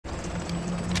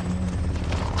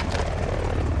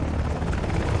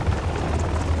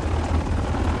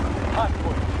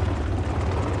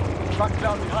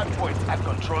down the hardpoint and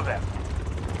control them.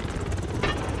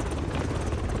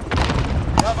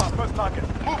 We have our first target.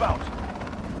 Move out.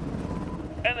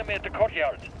 Enemy at the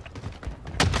courtyard.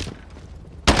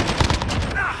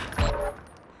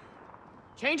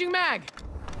 Changing mag!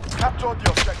 Capture the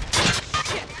objective.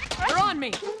 Shit! They're on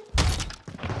me!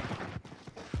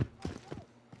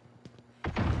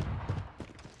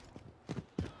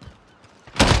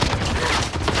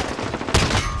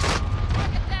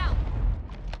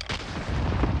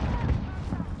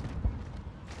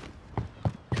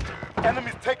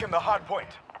 Enemies taking the hard point.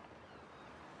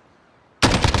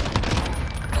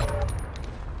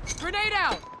 Grenade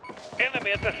out!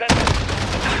 Enemy at the center.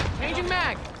 Changing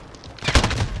mag!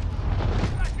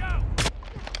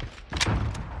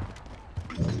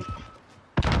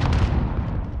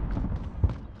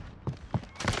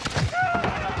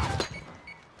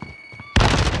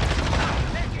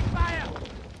 Taking fire!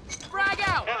 Frag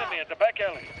out! Enemy at the back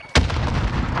alley.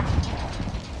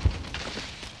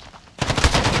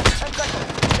 10 seconds.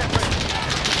 Get ready.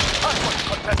 Hardpoint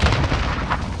contested.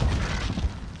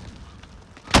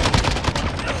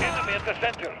 Enemy at the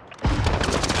center.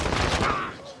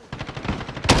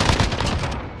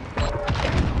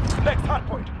 Next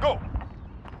hardpoint. Go.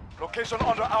 Location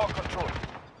under our control.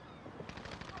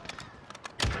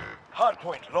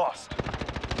 Hardpoint lost.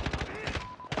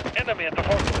 Enemy at the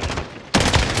fortress.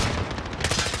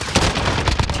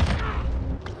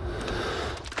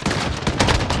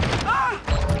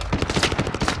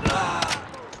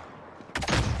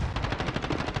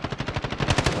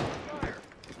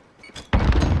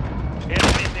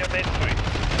 Enemy near Main Street.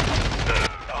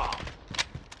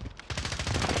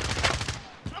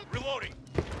 Reloading.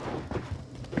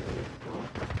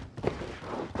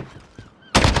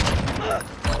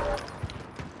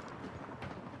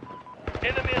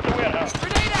 Enemy at the warehouse.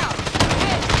 Grenade out!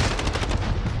 Hit!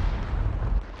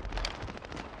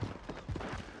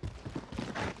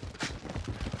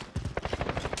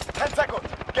 10 seconds.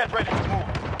 Get ready to move.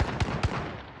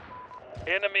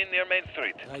 Enemy near Main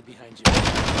Street. Right behind you.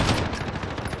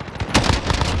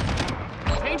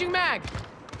 Changing mag!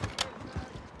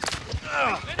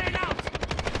 Grenade out!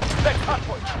 Next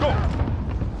hardpoint. Go.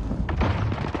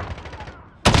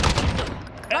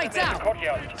 Lights Enemy at the out!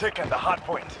 courtyard. Taking the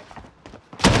hardpoint.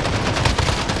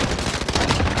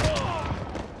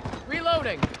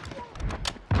 Reloading!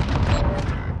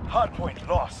 Hardpoint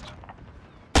lost.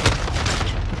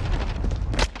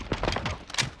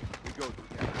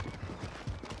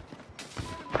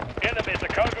 Enemy at the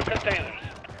cargo containers.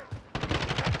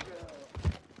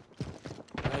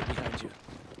 Right behind you.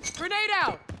 Grenade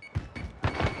out!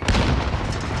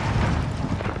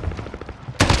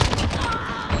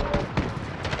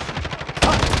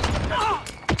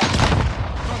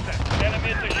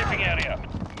 Enemy at the shipping area.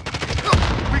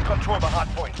 We control the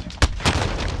hardpoint.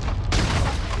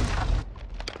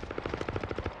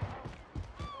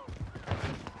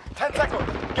 Ten seconds.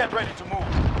 Get ready to move.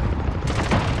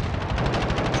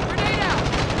 Grenade out!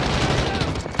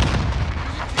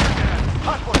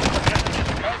 Hardpoint. Enemy at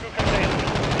the cargo containers.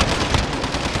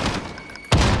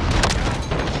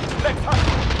 Next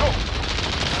hardpoint. Go.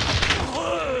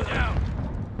 Down.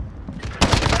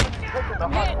 Taking the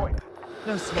hardpoint.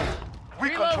 No smoke. We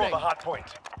control Reloading. the hardpoint.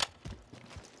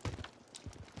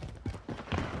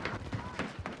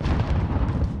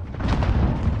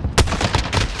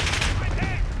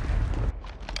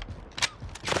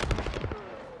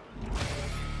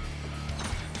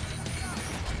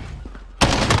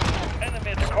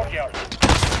 Enemy at the courtyard.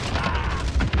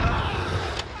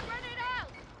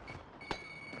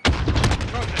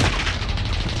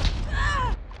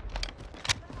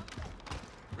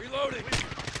 Reloading.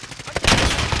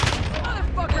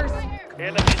 Motherfuckers!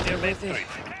 Enemy near Main Street.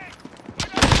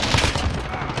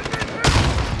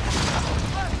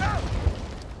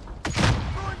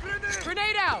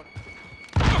 Grenade out!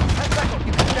 10 seconds.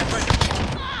 Get ready.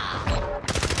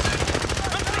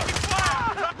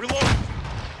 Reloading.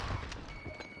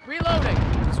 Reloading!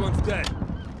 This one's dead.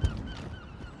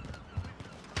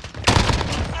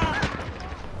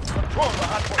 Control the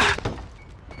hardpoint.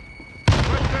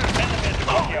 Enemy at the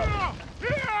courtyard.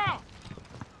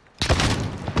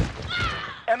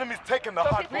 Enemies taking the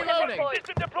hardpoint. Reloading!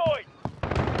 System deployed.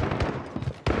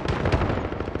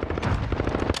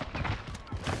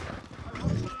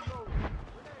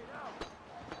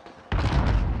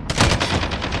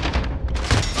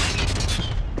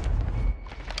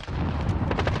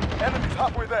 Enemies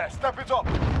halfway there. Step it up.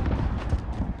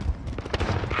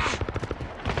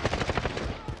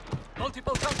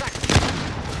 Multiple contacts!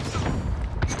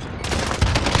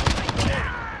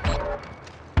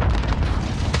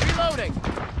 Reloading!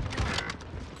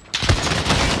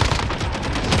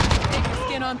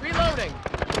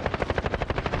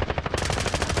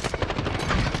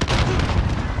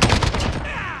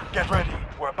 ready.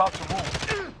 We're about to move.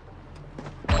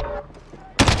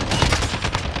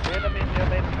 Enemy near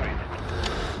main street.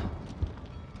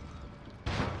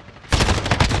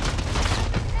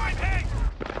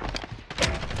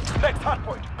 Next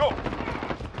hardpoint, go!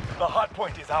 The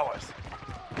hardpoint is ours.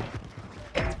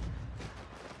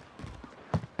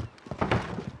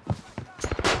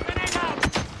 Grenade out!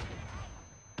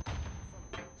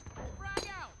 Frag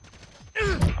out!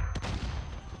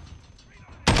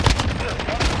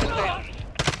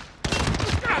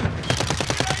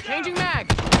 Changing mag!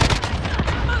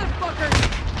 Motherfucker!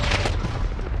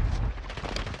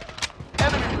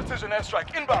 Enemy precision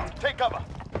airstrike inbound. Take cover.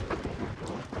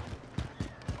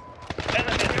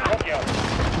 Enemy in the courtyard.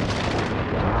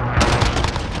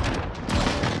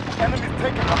 Enemy's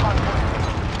taking the hardpoint.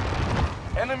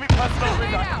 Enemy personal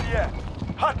radar in the air.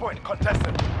 Hardpoint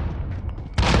contested.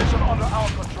 Position under our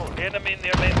control. Enemy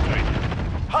near main street.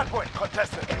 Hardpoint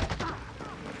contested.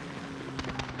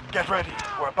 Get ready.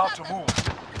 We're about to move.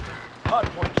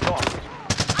 Hardpoint lost.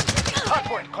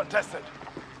 Hardpoint contested.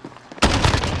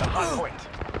 The hardpoint.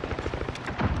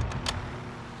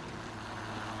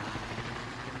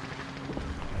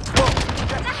 Go.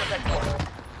 Get to the next one.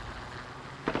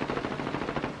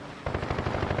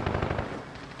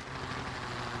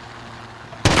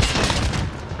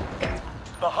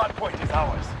 The hardpoint is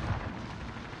ours.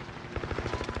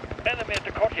 Enemy at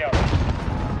the courtyard.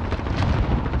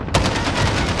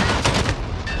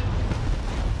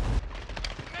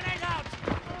 Grenade out!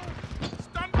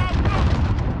 Stand up!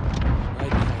 Right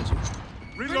behind you.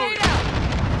 Reload. Grenade out!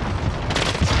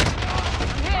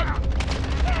 I'm hit!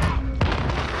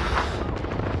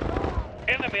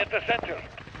 Enemy at the center.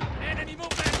 Enemy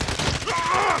movement!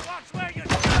 Watch where you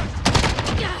shoot!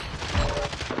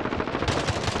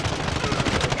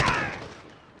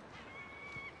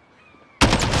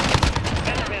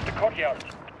 Enemy at the courtyard.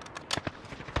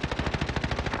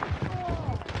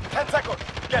 10 seconds.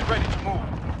 Get ready to move.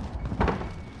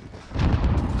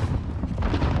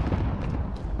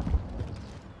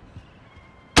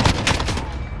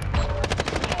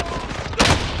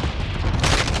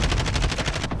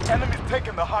 Enemy's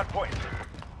taking the hard point.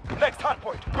 Next hard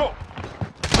point, go!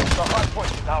 The hard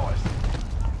point is ours.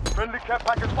 Friendly care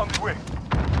package on the way.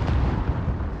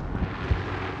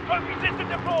 Trophy system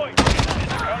deployed.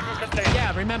 Cargo container.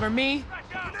 Yeah, remember me?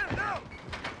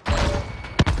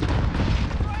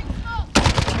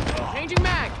 Changing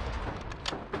mag!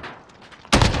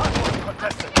 Hard point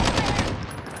contested.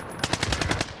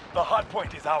 The hard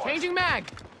point is ours. Changing mag!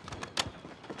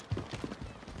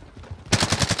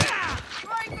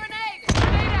 Throwing grenade!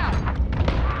 Grenade out!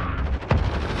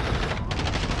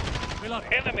 Reload.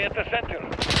 Enemy at the center.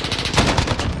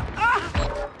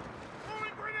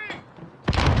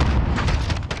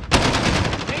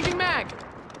 Changing mag!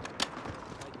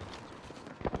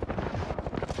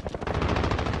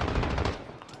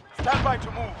 Stand by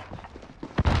to move.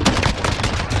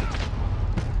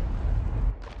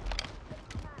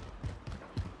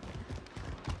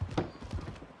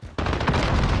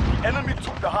 The enemy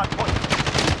took the hard point.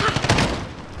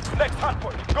 Next hard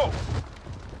point, go!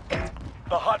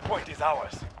 The hard point is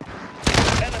ours.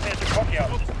 Enemy at the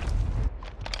courtyard.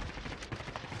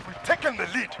 We've taken the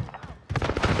lead.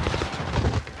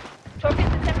 Trophy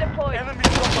system deployed. Enemy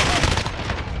from behind.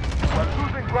 We're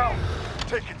losing ground.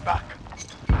 Take it back.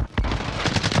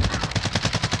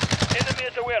 Enemy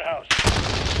at the warehouse.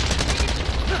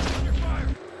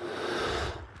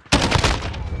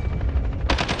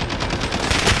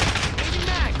 Changing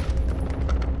mag!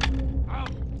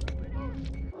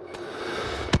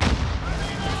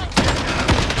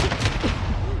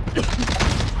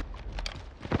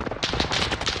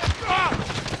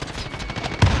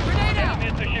 Grenade out! Enemy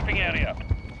at the shipping area.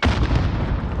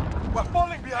 We're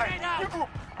falling behind. Grenade out. Regroup.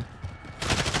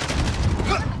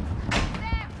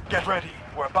 Get ready.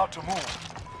 We're about to move.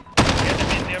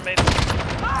 Enemy near main street.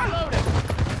 Reloading!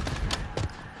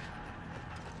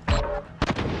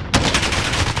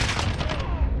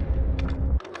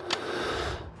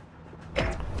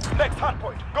 Next hard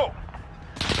point, go!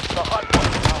 The hard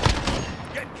point is ours.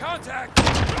 Get contact!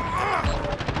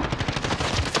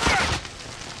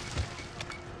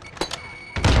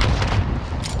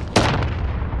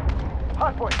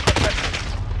 Hard point contested.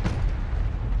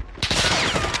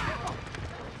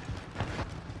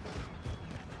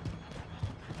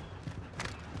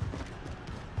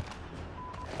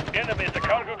 Enemy at the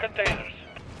cargo containers.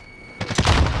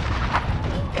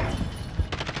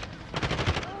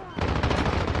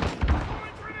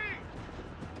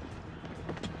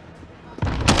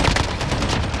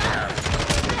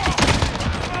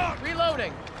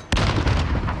 Reloading!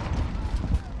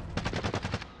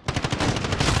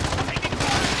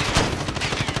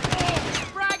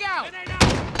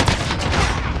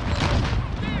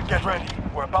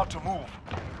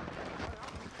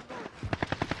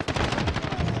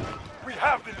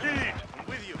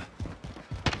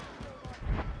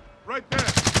 right there.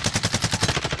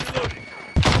 Reloading.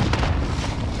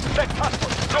 Next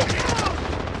hardpoint. Go.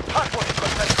 Hardpoint is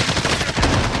contested.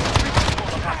 We control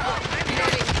the hardpoint.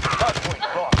 Hardpoint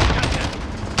lost.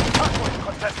 Hardpoint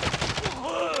contested.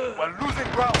 We're losing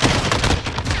ground.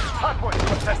 Hardpoint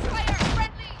contested.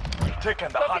 We've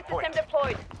taken the hardpoint. System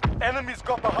deployed. Enemies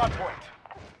got the hardpoint.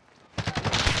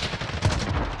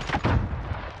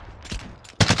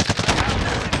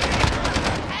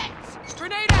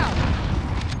 Grenade out!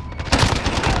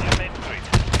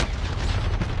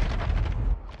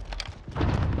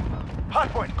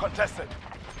 Hardpoint contested.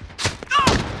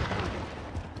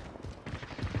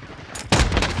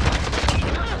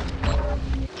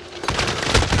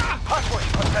 Hardpoint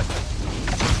contested.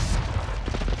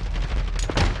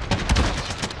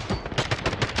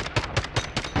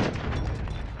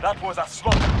 That was a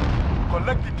slaughter.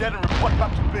 Collect the dead and report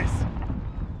back to base.